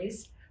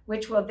stories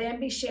which will then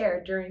be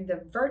shared during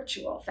the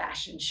virtual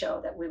fashion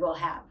show that we will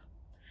have.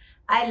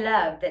 I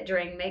love that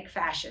during Make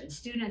Fashion,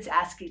 students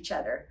ask each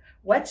other,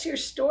 "What's your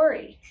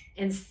story?"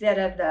 instead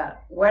of the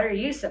 "What are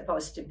you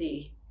supposed to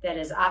be?" that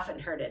is often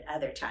heard at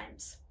other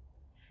times.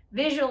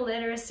 Visual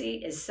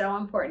literacy is so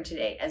important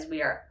today as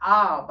we are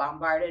all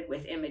bombarded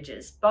with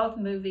images, both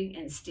moving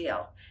and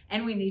still,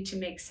 and we need to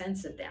make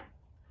sense of them.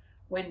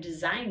 When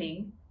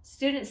designing,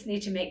 students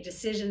need to make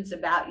decisions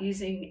about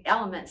using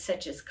elements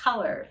such as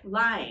color,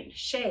 line,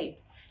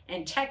 shape,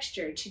 and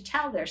texture to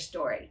tell their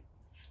story.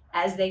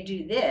 As they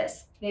do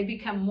this, they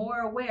become more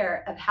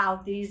aware of how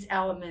these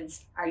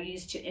elements are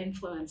used to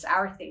influence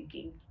our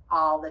thinking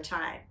all the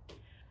time.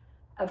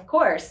 Of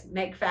course,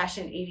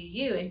 MakeFashion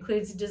Edu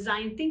includes a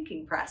design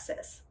thinking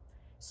process.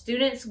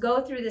 Students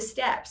go through the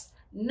steps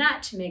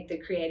not to make the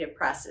creative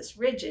process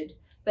rigid,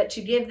 but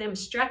to give them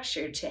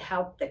structure to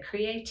help the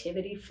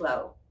creativity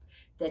flow.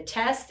 The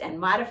test and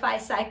modify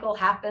cycle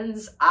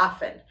happens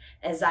often,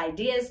 as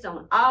ideas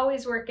don't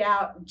always work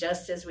out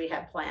just as we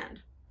have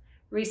planned.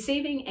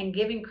 Receiving and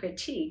giving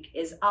critique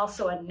is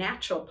also a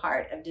natural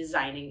part of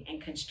designing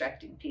and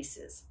constructing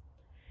pieces.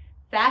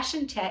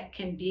 Fashion tech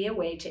can be a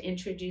way to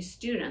introduce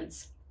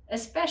students,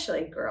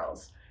 especially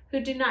girls, who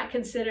do not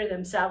consider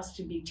themselves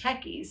to be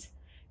techies,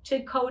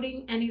 to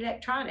coding and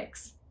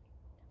electronics.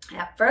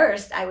 At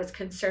first, I was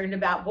concerned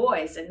about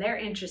boys and their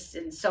interest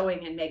in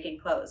sewing and making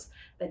clothes,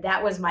 but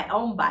that was my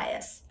own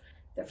bias.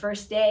 The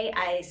first day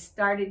I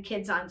started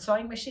kids on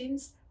sewing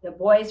machines, the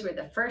boys were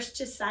the first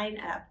to sign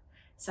up.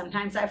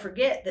 Sometimes I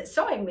forget that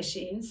sewing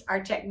machines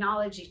are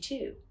technology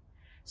too.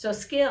 So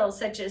skills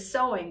such as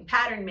sewing,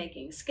 pattern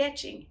making,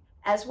 sketching,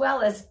 as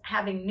well as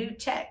having new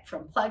tech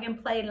from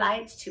plug-and-play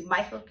lights to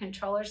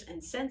microcontrollers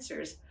and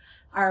sensors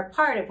are a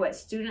part of what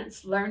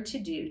students learn to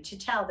do to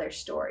tell their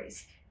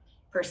stories.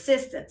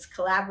 Persistence,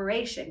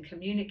 collaboration,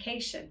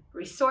 communication,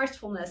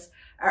 resourcefulness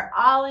are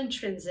all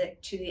intrinsic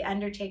to the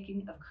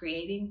undertaking of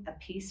creating a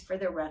piece for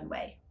the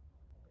runway.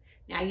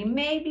 Now you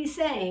may be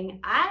saying,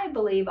 I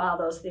believe all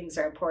those things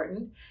are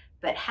important,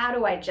 but how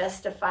do I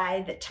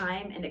justify the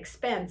time and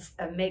expense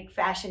of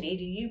MakeFashion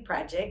Edu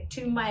project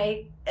to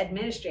my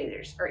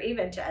administrators or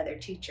even to other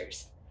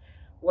teachers?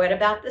 What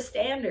about the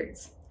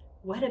standards?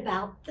 What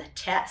about the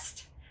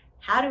test?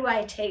 How do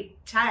I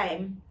take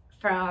time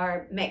for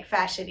our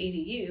MakeFashion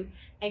Edu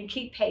and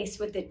keep pace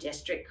with the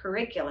district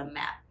curriculum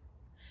map?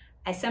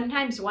 I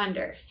sometimes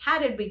wonder, how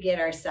did we get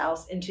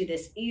ourselves into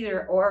this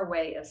either-or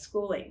way of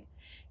schooling?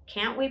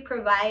 Can't we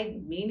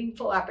provide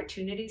meaningful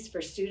opportunities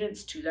for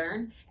students to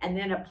learn and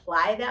then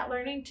apply that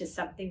learning to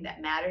something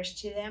that matters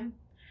to them?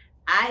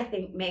 I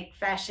think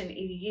MakeFashion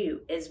Edu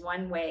is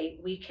one way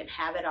we can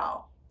have it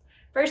all.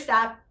 First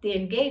off, the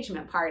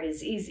engagement part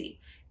is easy.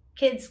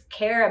 Kids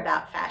care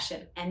about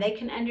fashion and they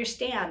can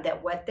understand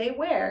that what they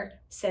wear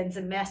sends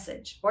a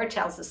message or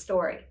tells a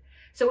story.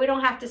 So we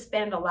don't have to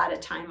spend a lot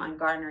of time on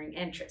garnering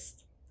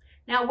interest.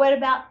 Now, what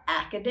about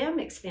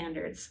academic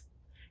standards?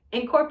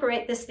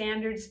 Incorporate the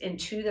standards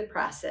into the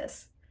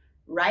process.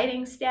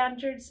 Writing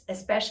standards,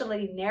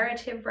 especially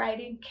narrative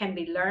writing, can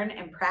be learned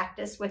and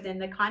practiced within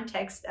the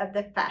context of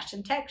the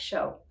Fashion Tech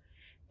Show.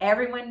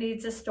 Everyone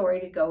needs a story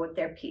to go with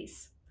their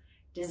piece.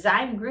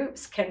 Design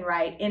groups can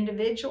write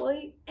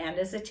individually and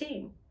as a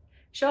team.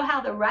 Show how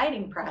the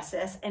writing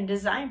process and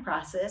design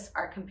process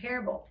are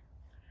comparable.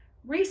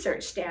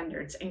 Research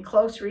standards and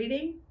close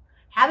reading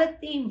have a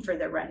theme for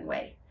the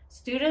runway.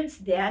 Students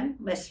then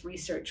must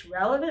research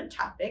relevant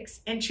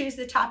topics and choose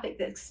the topic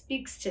that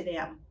speaks to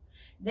them.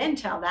 Then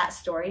tell that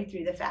story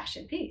through the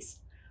fashion piece.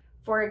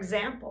 For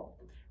example,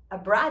 a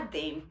broad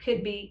theme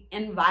could be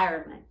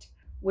environment,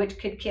 which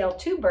could kill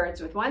two birds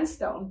with one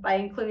stone by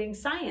including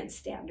science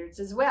standards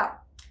as well.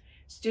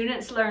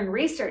 Students learn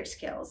research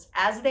skills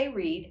as they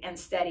read and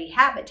study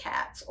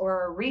habitats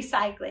or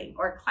recycling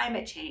or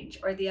climate change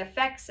or the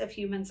effects of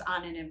humans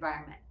on an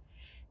environment.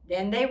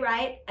 Then they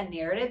write a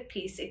narrative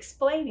piece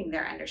explaining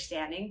their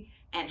understanding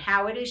and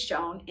how it is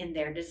shown in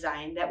their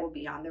design that will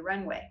be on the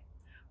runway.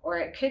 Or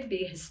it could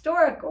be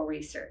historical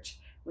research.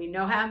 We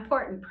know how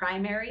important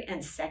primary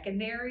and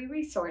secondary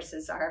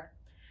resources are.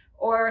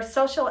 Or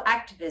social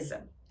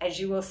activism, as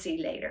you will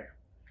see later.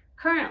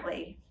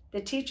 Currently,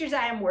 the teachers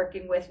I am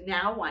working with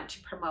now want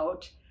to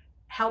promote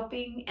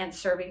helping and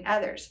serving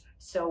others.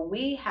 So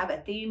we have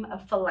a theme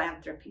of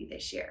philanthropy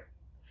this year.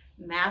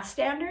 Math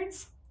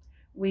standards?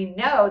 We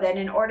know that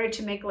in order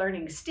to make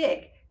learning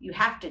stick, you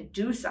have to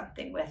do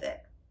something with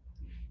it.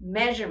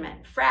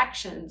 Measurement,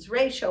 fractions,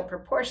 ratio,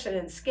 proportion,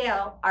 and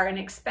scale are an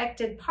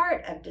expected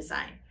part of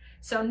design.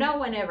 So no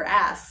one ever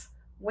asks,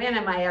 when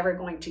am I ever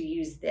going to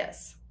use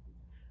this?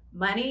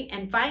 Money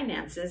and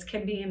finances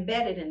can be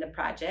embedded in the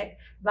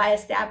project by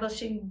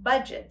establishing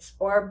budgets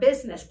or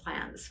business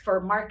plans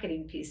for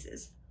marketing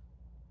pieces.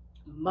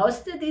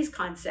 Most of these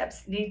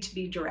concepts need to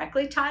be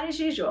directly taught as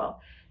usual,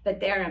 but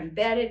they're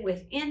embedded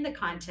within the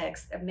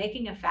context of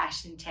making a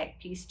fashion tech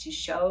piece to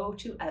show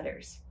to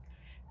others.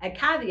 A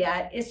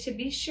caveat is to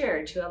be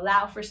sure to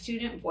allow for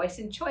student voice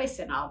and choice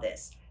in all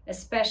this,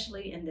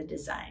 especially in the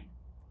design.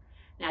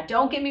 Now,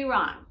 don't get me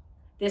wrong,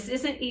 this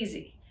isn't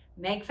easy,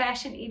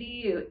 MakeFashion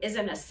Edu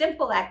isn't a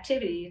simple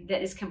activity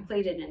that is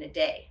completed in a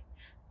day.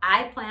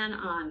 I plan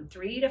on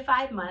 3 to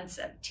 5 months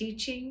of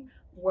teaching,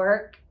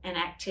 work, and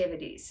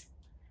activities.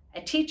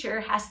 A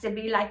teacher has to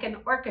be like an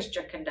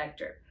orchestra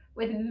conductor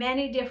with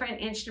many different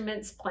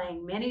instruments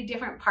playing many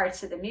different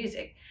parts of the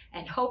music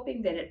and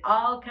hoping that it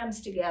all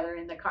comes together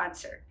in the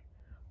concert.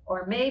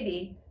 Or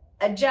maybe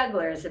a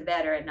juggler is a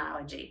better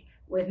analogy,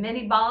 with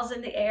many balls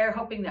in the air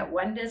hoping that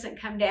one doesn't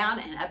come down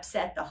and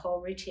upset the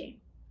whole routine.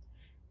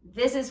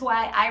 This is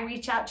why I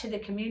reach out to the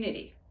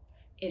community.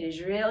 It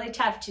is really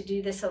tough to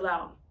do this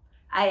alone.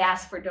 I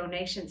ask for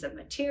donations of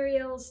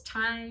materials,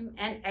 time,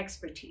 and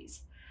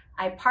expertise.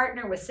 I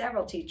partner with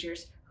several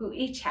teachers who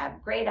each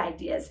have great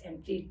ideas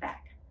and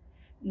feedback.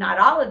 Not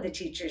all of the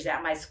teachers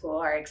at my school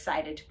are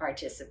excited to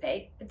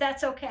participate, but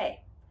that's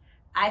okay.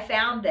 I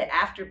found that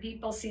after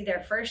people see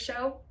their first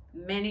show,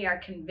 many are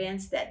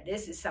convinced that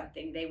this is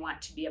something they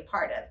want to be a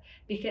part of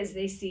because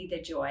they see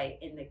the joy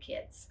in the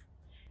kids.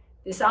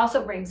 This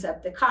also brings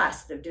up the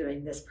cost of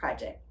doing this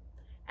project.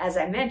 As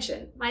I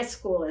mentioned, my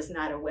school is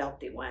not a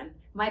wealthy one.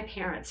 My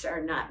parents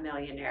are not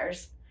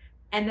millionaires,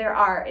 and there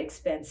are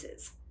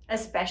expenses,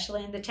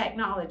 especially in the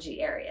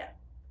technology area.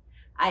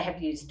 I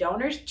have used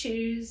Donors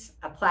Choose,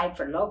 applied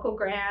for local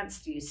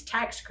grants, used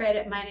tax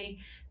credit money,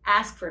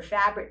 asked for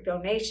fabric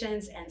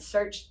donations, and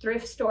searched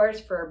thrift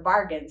stores for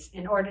bargains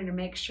in order to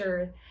make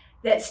sure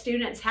that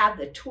students have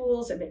the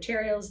tools and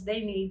materials they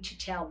need to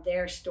tell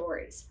their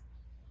stories.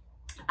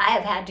 I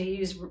have had to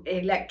use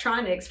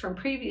electronics from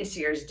previous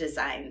year's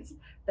designs,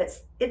 but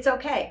it's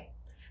okay.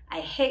 I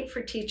hate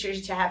for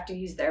teachers to have to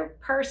use their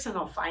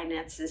personal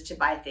finances to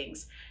buy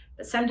things,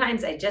 but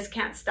sometimes I just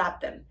can't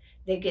stop them.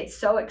 They get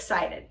so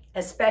excited,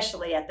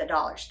 especially at the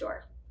dollar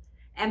store.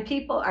 And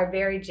people are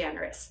very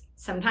generous.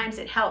 Sometimes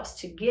it helps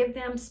to give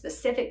them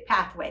specific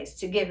pathways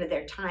to give of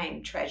their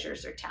time,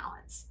 treasures, or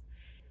talents.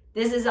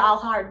 This is all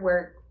hard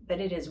work, but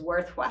it is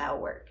worthwhile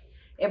work.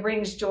 It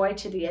brings joy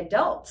to the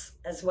adults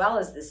as well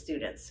as the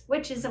students,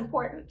 which is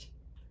important.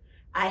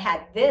 I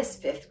had this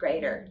 5th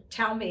grader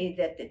tell me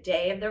that the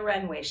day of the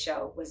runway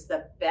show was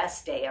the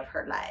best day of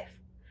her life.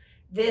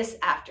 This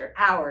after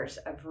hours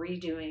of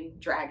redoing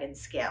dragon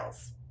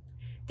scales.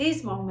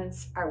 These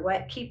moments are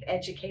what keep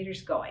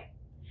educators going.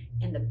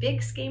 In the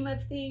big scheme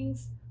of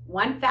things,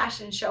 one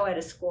fashion show at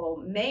a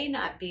school may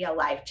not be a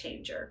life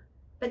changer,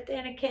 but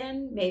then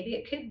again, maybe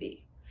it could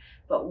be.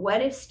 But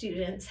what if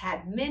students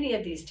had many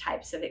of these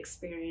types of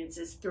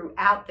experiences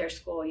throughout their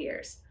school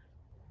years?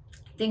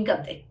 Think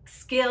of the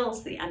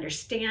skills, the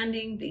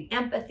understanding, the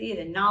empathy,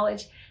 the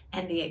knowledge,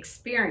 and the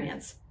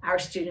experience our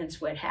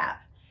students would have.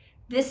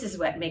 This is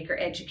what Maker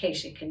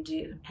Education can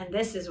do, and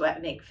this is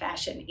what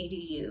MakeFashion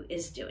Edu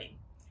is doing.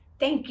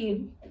 Thank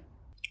you.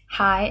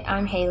 Hi,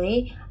 I'm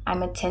Hayle.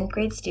 I'm a 10th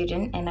grade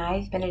student, and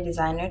I've been a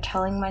designer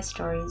telling my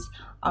stories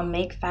on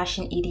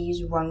MakeFashion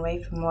Edu's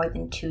runway for more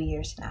than 2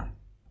 years now.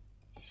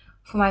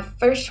 For my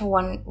first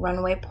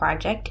runway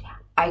project,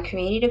 I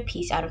created a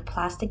piece out of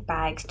plastic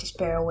bags to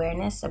spread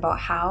awareness about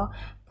how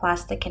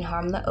plastic can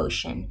harm the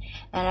ocean,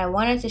 and I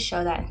wanted to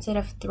show that instead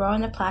of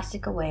throwing the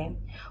plastic away,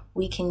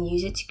 we can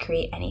use it to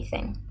create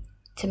anything.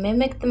 To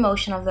mimic the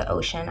motion of the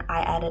ocean,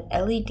 I added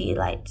LED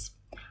lights.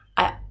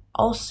 I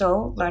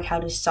also learned how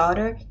to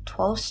solder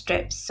 12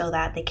 strips so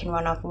that they can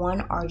run off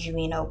one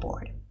Arduino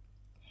board.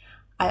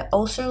 I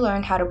also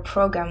learned how to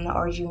program the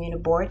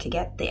Arduino board to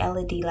get the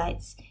LED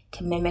lights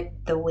to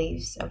mimic the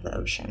waves of the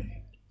ocean.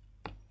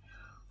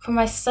 For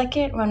my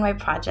second runway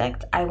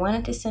project, I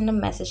wanted to send a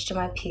message to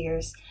my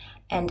peers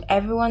and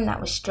everyone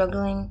that was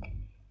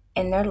struggling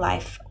in their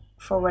life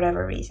for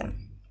whatever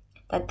reason,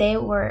 that they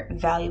were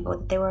valuable,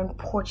 that they were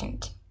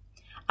important.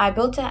 I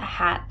built a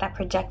hat that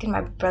projected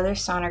my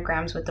brother's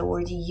sonograms with the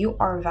words "You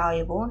are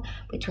valuable"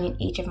 between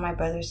each of my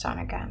brother's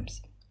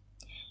sonograms.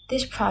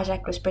 This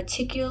project was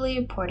particularly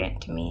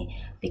important to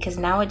me because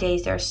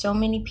nowadays there are so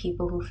many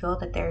people who feel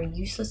that they're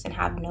useless and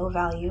have no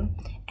value,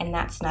 and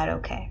that's not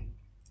okay.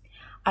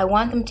 I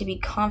want them to be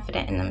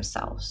confident in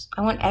themselves.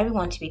 I want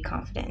everyone to be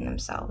confident in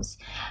themselves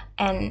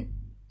and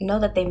know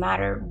that they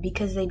matter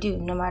because they do,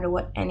 no matter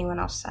what anyone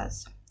else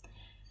says.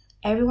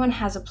 Everyone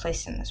has a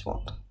place in this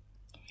world.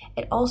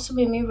 It also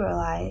made me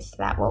realize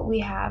that what we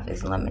have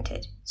is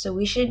limited, so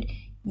we should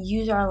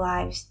use our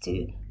lives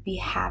to be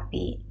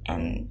happy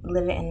and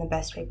live it in the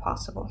best way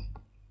possible.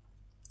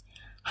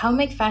 How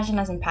MakeFashion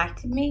has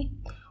impacted me?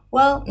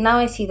 Well, now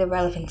I see the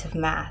relevance of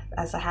math,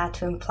 as I had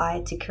to imply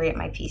it to create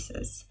my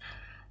pieces.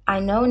 I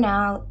know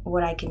now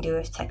what I can do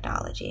with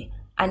technology.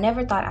 I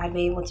never thought I'd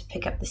be able to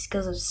pick up the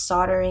skills of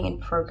soldering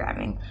and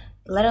programming,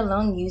 let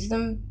alone use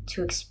them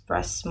to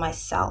express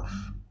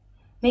myself.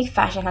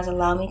 MakeFashion has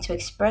allowed me to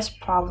express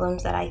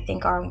problems that I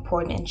think are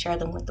important and share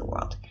them with the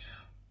world.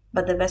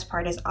 But the best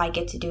part is I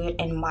get to do it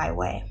in my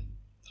way.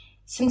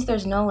 Since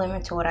there's no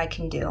limit to what I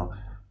can do,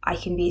 I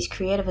can be as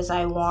creative as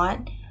I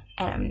want,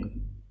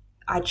 and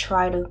I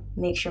try to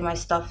make sure my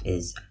stuff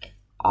is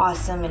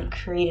awesome and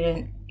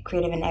creative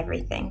in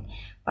everything.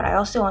 But I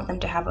also want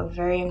them to have a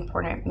very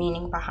important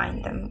meaning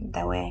behind them.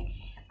 That way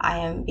I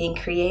am being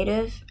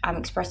creative, I'm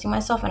expressing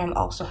myself, and I'm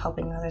also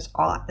helping others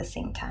all at the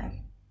same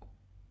time.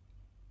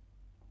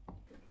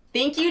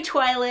 Thank you,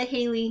 Twila,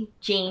 Hayle,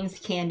 James,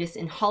 Candice,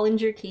 and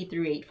Hollinger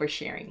K-8 for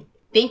sharing.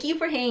 Thank you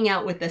for hanging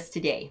out with us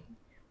today.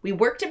 We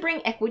work to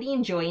bring equity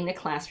and joy into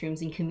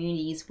classrooms and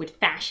communities with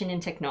fashion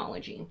and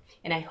technology,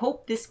 and I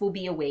hope this will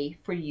be a way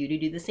for you to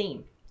do the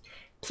same.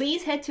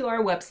 Please head to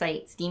our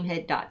website,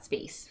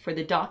 steamhead.space, for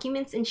the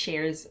documents and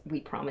shares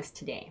we promised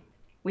today.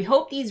 We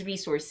hope these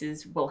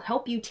resources will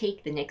help you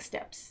take the next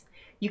steps.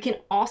 You can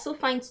also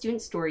find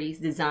student stories,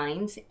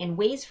 designs, and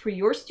ways for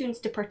your students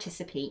to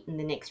participate in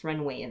the next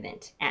runway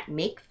event at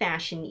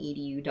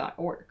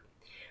MakeFashionEdu.org.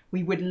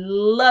 We would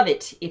love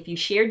it if you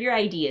shared your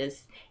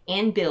ideas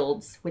and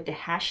builds with the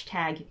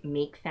hashtag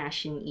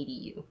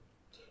MakeFashionEdu.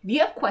 If you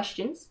have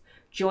questions,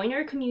 join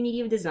our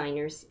community of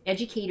designers,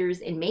 educators,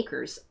 and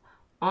makers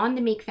on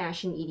the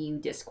MakeFashion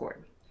Edu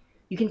Discord.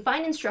 You can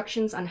find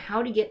instructions on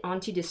how to get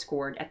onto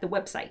Discord at the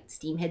website,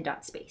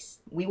 steamhead.space.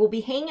 We will be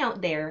hanging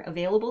out there,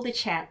 available to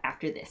chat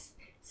after this.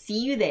 See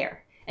you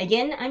there.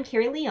 Again, I'm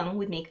Carrie Leung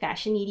with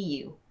MakeFashion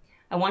Edu.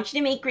 I want you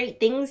to make great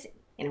things,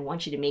 and I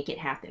want you to make it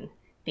happen.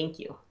 Thank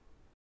you.